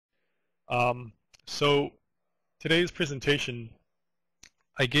So today's presentation,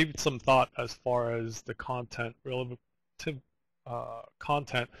 I gave some thought as far as the content, relative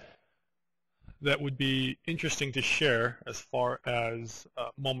content that would be interesting to share as far as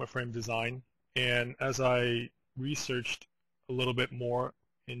moment frame design. And as I researched a little bit more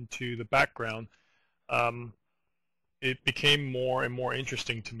into the background, it became more and more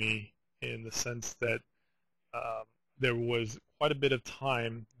interesting to me in the sense that there was quite a bit of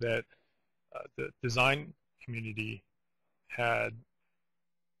time that the design community had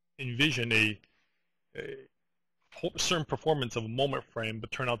envisioned a certain performance of a moment frame,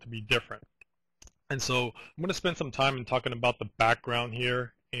 but turned out to be different. And so I'm going to spend some time in talking about the background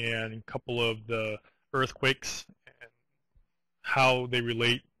here and a couple of the earthquakes and how they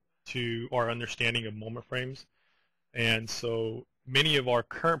relate to our understanding of moment frames. And so many of our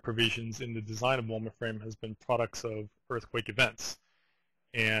current provisions in the design of moment frame has been products of earthquake events.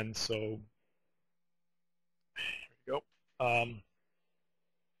 And so here we go.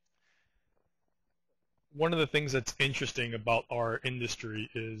 One of the things that's interesting about our industry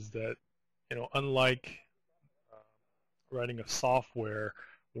is that, unlike writing a software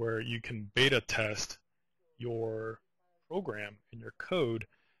where you can beta test your program and your code,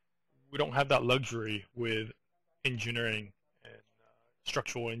 we don't have that luxury with engineering and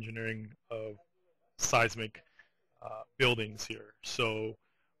structural engineering of seismic buildings here. So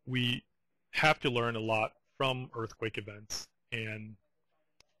we have to learn a lot from earthquake events, and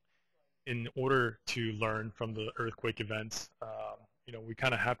in order to learn from the earthquake events, we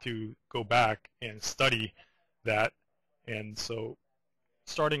kind of have to go back and study that. And so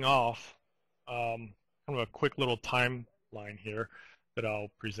starting off, kind of a quick little timeline here that I'll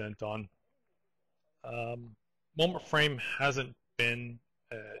present on. Moment frame hasn't been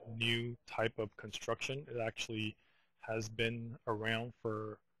a new type of construction. It actually has been around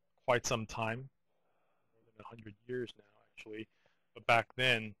for quite some time, more than 100 years now actually. But back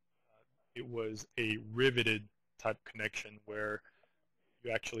then, it was a riveted type connection where you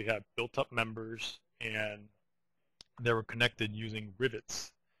actually have built up members and they were connected using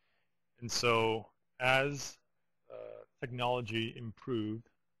rivets. And so as technology improved,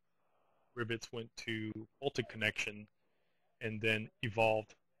 rivets went to bolted connection and then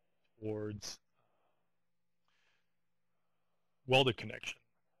evolved towards welded connection.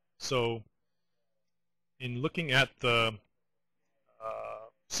 So in looking at the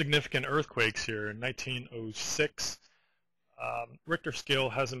significant earthquakes here in 1906, Richter scale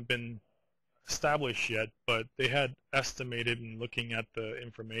hasn't been established yet, but they had estimated in looking at the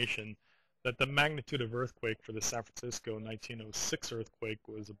information that the magnitude of earthquake for the San Francisco 1906 earthquake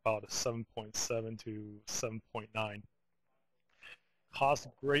was about a 7.7 to 7.9. Caused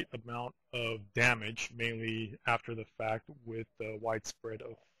a great amount of damage, mainly after the fact with the widespread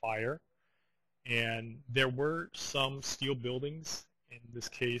of fire. And there were some steel buildings. In this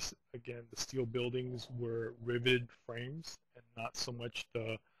case, again, the steel buildings were riveted frames and not so much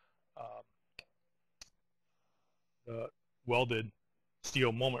the welded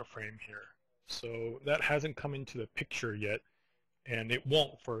steel moment frame here. So that hasn't come into the picture yet, and it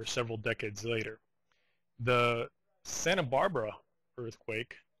won't for several decades later. The Santa Barbara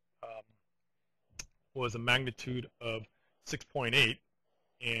earthquake was a magnitude of 6.8,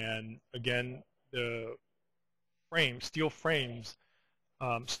 and again, the steel frames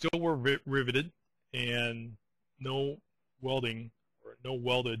still were riveted, and no welding or no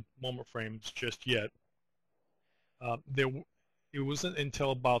welded moment frames just yet. It wasn't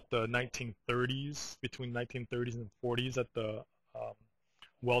until about the 1930s, between 1930s and 40s, that the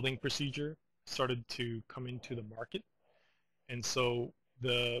welding procedure started to come into the market. And so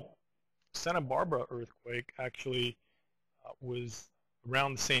the Santa Barbara earthquake actually was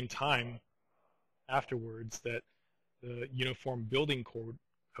around the same time afterwards that the Uniform Building Code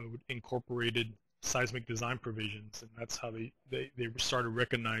incorporated seismic design provisions, and that's how they started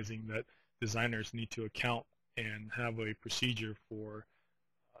recognizing that designers need to account and have a procedure for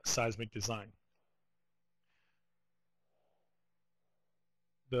seismic design.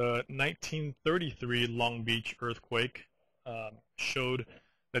 The 1933 Long Beach earthquake showed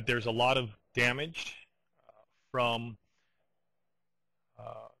that there's a lot of damage from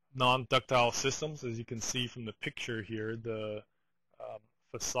non-ductile systems. As you can see from the picture here, the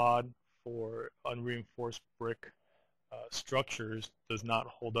facade for unreinforced brick structures does not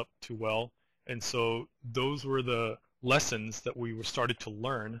hold up too well. And so those were the lessons that we were started to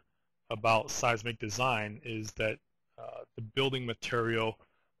learn about seismic design, is that the building material,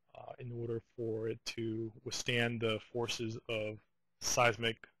 in order for it to withstand the forces of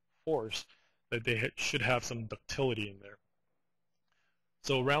seismic force, that they should have some ductility in there.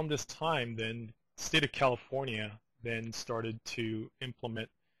 So around this time, then, the state of California then started to implement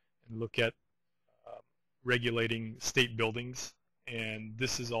and look at regulating state buildings, and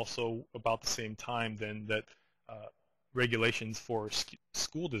this is also about the same time then that uh, regulations for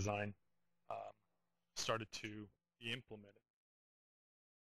school design um, started to be implemented.